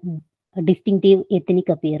their distinctive ethnic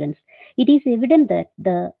appearance. It is evident that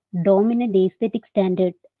the dominant aesthetic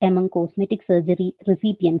standard among cosmetic surgery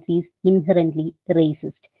recipients is inherently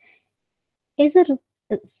racist. As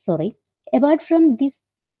a, sorry, apart from these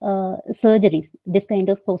surgeries, this kind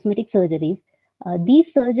of cosmetic surgeries, these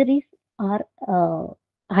surgeries are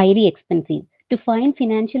highly expensive. To find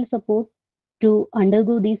financial support to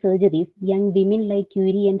undergo these surgeries, young women like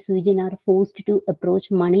Curie and Sujin are forced to approach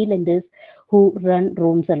money lenders who run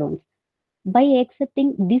room salons. By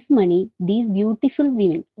accepting this money, these beautiful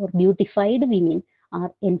women or beautified women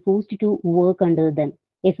are enforced to work under them.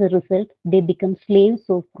 As a result, they become slaves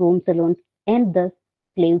of room salons and thus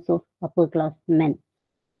slaves of upper class men.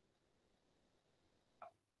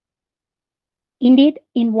 Indeed,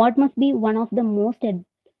 in what must be one of the most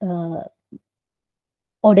uh,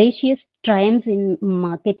 audacious triumphs in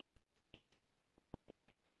marketing,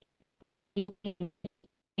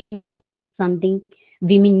 something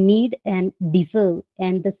women need and deserve,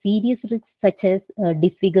 and the serious risks such as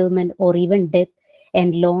disfigurement or even death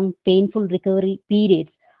and long, painful recovery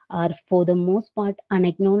periods are for the most part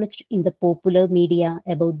unacknowledged in the popular media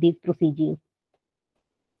about these procedures.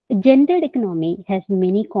 Gendered economy has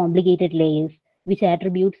many complicated layers. which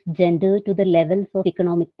attributes gender to the levels of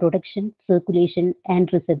economic production, circulation,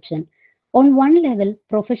 and reception. On one level,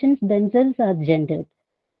 professions themselves are gendered.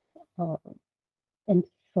 Uh, I'm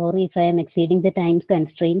sorry if I am exceeding the time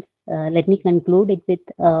constraints. Let me conclude it with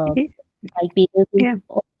my Peterson's Yeah.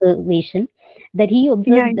 observation that he Yeah.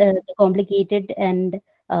 observed the complicated and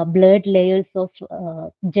blurred layers of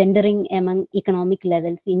gendering among economic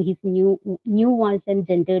levels in his new wants and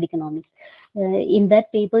gendered economics. In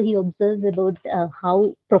that paper, he observes about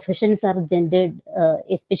how professions are gendered,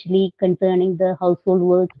 especially concerning the household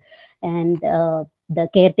works and the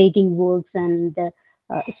caretaking works and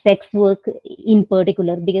sex work in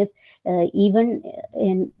particular, because even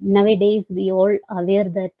nowadays we all aware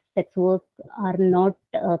that sex work are not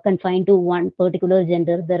confined to one particular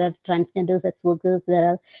gender. There are transgender sex workers, there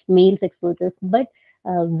are male sex workers, but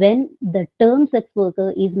when the term sex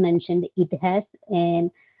worker is mentioned, it has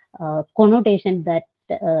an connotation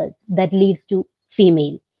that leads to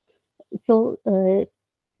female. So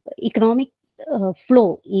economic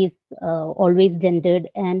flow is always gendered,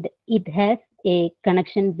 and it has a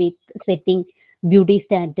connection with setting beauty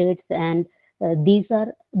standards, and these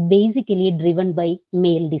are basically driven by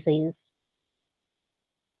male desires.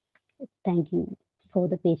 Thank you for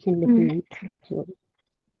the patient listening. Sure.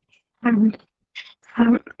 Um,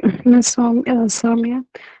 Ms. Soumya,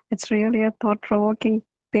 it's really a thought-provoking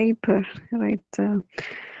paper, right?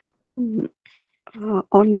 Mm,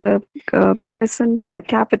 on the present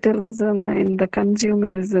capitalism and the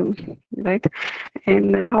consumerism, right?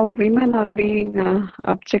 And how women are being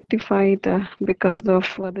objectified because of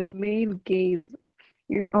the male gaze.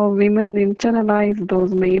 You know, women internalize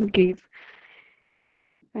those male gaze,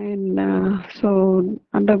 and so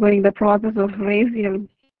undergoing the process of racial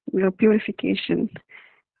purification,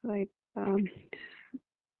 right? Um,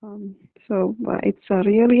 so it's a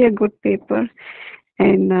really a good paper,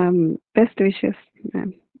 and best wishes,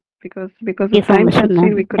 ma'am. Because Thank you of so time much,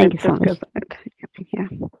 constraint, we ma'am. Thank couldn't you so much. discuss it.